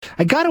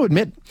I got to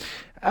admit,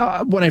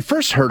 when I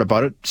first heard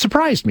about it,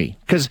 surprised me,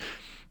 because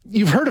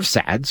you've heard of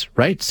SADS,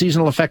 right?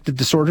 Seasonal Affective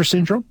Disorder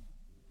Syndrome.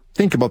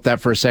 Think about that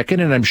for a second,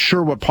 and I'm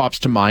sure what pops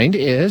to mind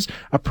is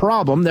a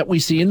problem that we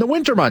see in the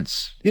winter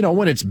months. You know,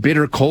 when it's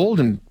bitter cold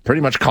and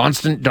pretty much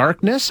constant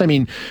darkness. I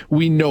mean,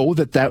 we know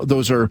that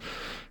those are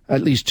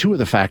at least two of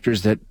the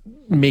factors that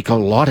make a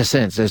lot of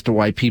sense as to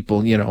why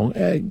people,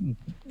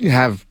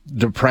 have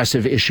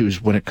depressive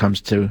issues when it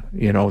comes to,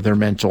 their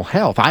mental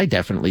health. I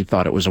definitely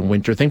thought it was a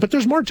winter thing, but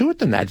there's more to it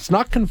than that. It's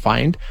not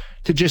confined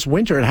to just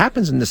winter. It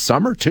happens in the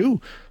summer too.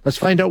 Let's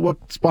find out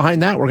what's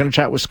behind that. We're going to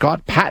chat with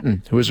Scott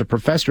Patton, who is a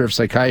professor of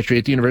psychiatry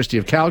at the University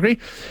of Calgary.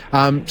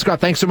 Scott,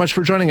 thanks so much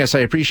for joining us. I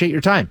appreciate your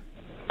time.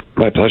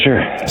 My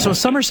pleasure. So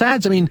summer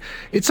SADS, I mean,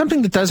 it's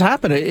something that does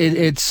happen.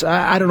 It's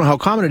I don't know how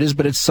common it is,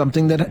 but it's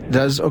something that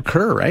does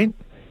occur, right?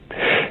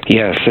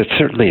 Yes, it's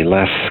certainly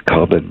less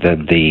common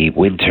than the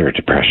winter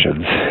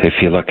depressions. If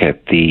you look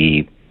at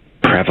the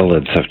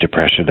prevalence of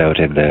depression out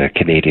in the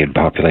Canadian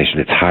population,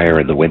 it's higher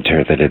in the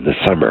winter than in the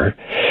summer.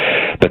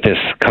 But this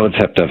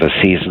concept of a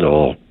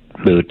seasonal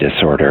mood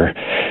disorder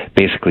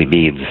basically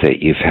means that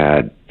you've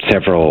had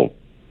several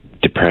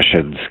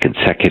depressions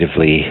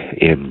consecutively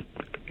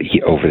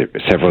over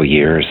several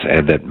years,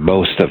 and that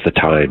most of the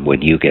time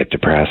when you get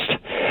depressed,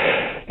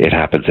 it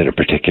happens in a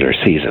particular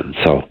season.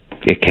 So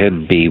it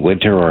can be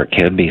winter or it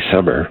can be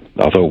summer,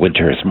 although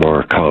winter is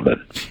more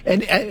common.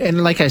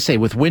 And like I say,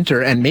 with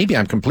winter, and maybe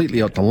I'm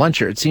completely out to lunch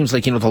here, it seems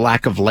like, the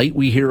lack of light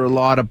we hear a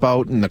lot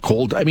about, and the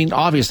cold. I mean,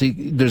 obviously,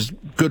 there's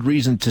good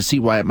reason to see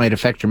why it might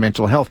affect your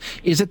mental health.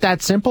 Is it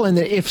that simple? And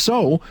if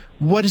so,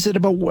 what is it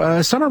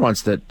about summer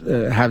months that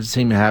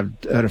seem to have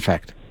an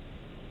effect?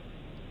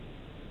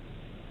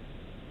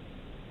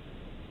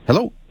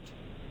 Hello?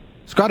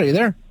 Scott, are you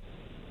there?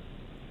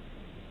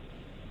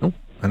 Oh,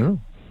 I don't know.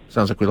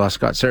 Sounds like we lost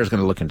Scott. Sarah's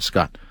going to look into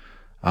Scott.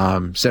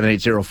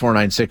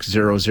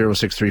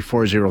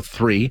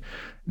 780-496-0063,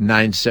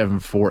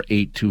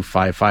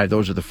 403-974-8255.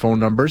 Those are the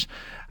phone numbers.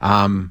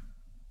 I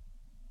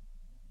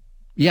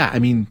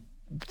mean,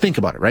 think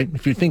about it, right?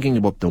 If you're thinking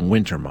about the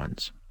winter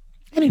months,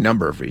 any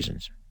number of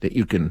reasons that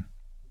you can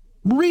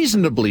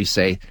reasonably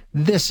say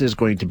this is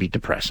going to be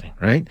depressing,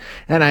 right?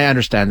 And I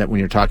understand that when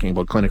you're talking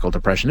about clinical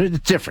depression, it's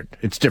different.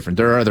 It's different.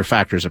 There are other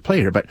factors at play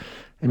here, but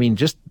I mean,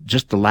 just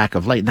the lack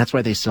of light. And that's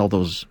why they sell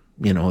those,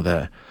 I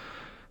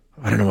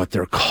don't know what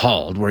they're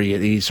called, where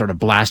you sort of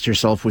blast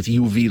yourself with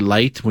UV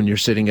light when you're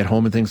sitting at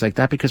home and things like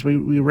that, because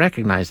we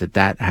recognize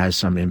that has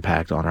some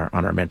impact on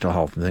our mental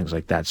health and things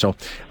like that. So,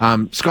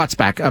 Scott's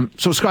back.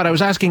 So Scott, I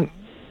was asking,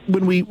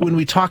 when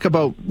we talk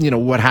about,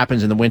 what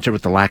happens in the winter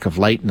with the lack of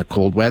light and the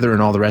cold weather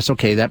and all the rest,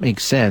 okay, that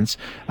makes sense.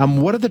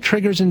 What are the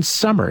triggers in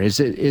summer?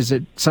 Is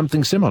it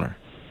something similar?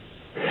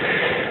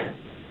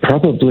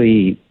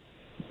 Probably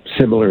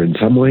similar in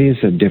some ways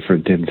and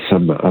different in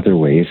some other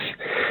ways.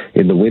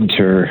 In the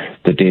winter,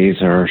 the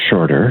days are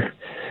shorter,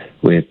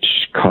 which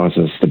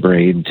causes the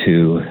brain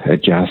to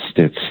adjust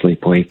its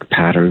sleep-wake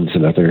patterns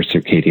and other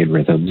circadian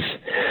rhythms,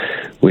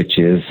 which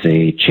is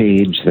a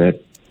change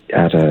that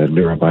at a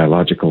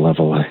neurobiological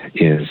level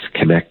is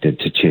connected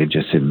to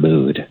changes in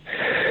mood.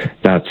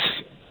 That's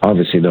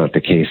obviously not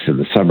the case in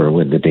the summer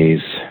when the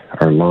days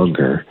are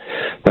longer.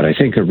 But I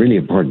think a really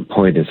important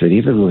point is that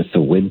even with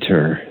the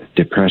winter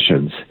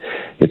depressions,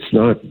 it's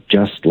not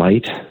just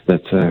light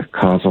that's a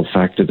causal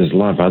factor. There's a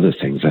lot of other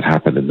things that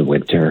happen in the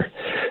winter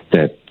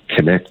that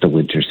connect the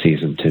winter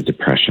season to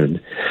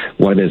depression.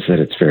 One is that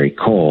it's very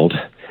cold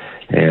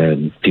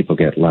and people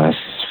get less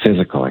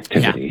physical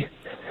activity. Yeah.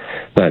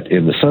 But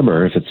in the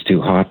summer, if it's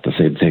too hot, the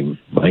same thing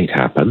might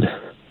happen.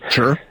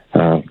 Sure.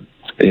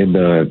 In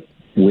the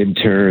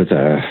winter,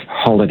 the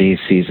holiday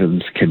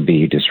seasons can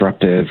be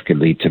disruptive, can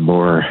lead to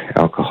more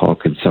alcohol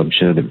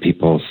consumption, and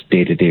people's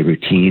day-to-day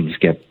routines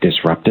get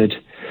disrupted.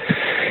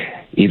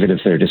 Even if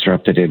they're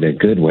disrupted in a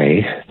good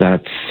way,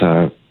 that's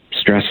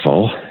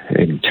stressful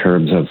in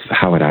terms of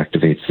how it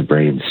activates the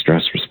brain's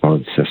stress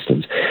response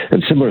systems.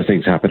 And similar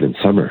things happen in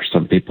summer.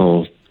 Some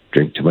people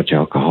drink too much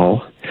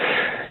alcohol,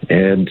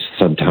 and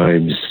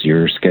sometimes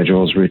your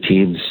schedules,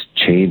 routines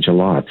change a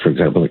lot. For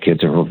example, the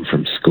kids are home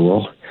from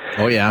school.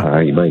 Oh,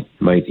 yeah. You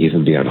might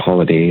even be on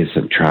holidays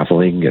and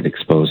traveling and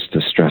exposed to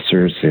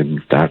stressors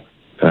in that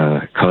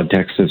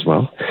context as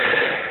well.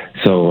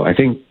 So I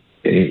think,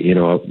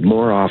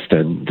 more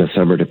often the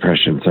summer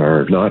depressions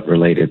are not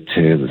related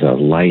to the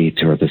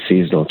light or the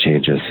seasonal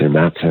changes in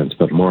that sense,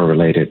 but more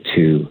related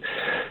to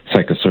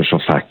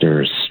psychosocial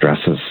factors,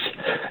 stresses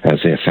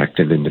as they affect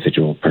an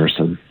individual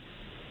person.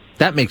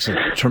 That makes a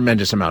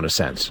tremendous amount of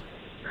sense.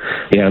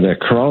 Yeah, the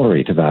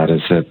corollary to that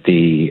is that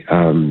the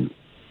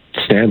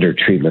standard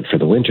treatment for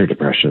the winter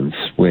depressions,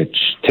 which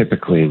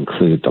typically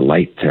include the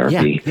light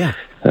therapy,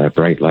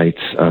 bright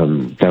lights,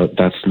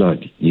 that's not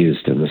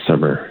used in the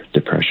summer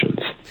depressions.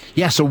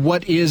 Yeah, so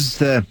what's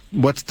the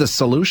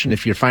solution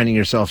if you're finding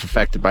yourself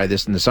affected by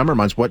this in the summer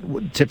months?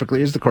 What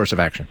typically is the course of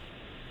action?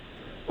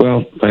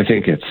 Well, I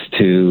think it's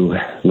to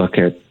look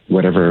at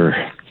whatever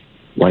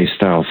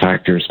lifestyle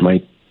factors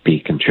might be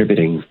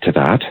contributing to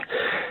that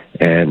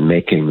and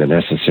making the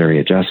necessary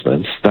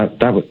adjustments.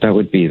 That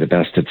would be the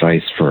best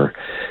advice for,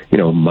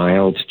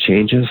 mild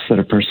changes that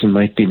a person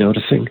might be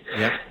noticing.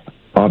 Yep.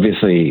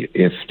 Obviously,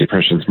 if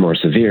depression's more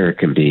severe, it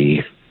can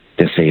be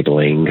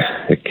disabling.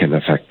 It can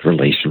affect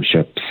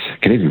relationships.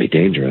 It can even be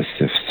dangerous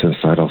if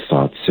suicidal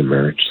thoughts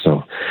emerge.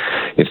 So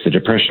if the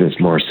depression is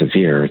more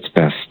severe, it's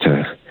best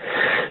to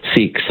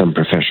seek some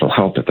professional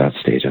help at that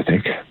stage, I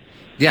think.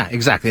 Yeah,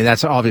 exactly.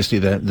 That's obviously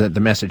the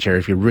message here.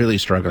 If you're really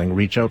struggling,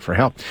 reach out for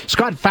help.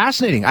 Scott,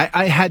 fascinating.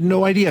 I had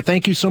no idea.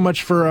 Thank you so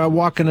much for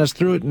walking us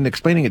through it and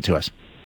explaining it to us.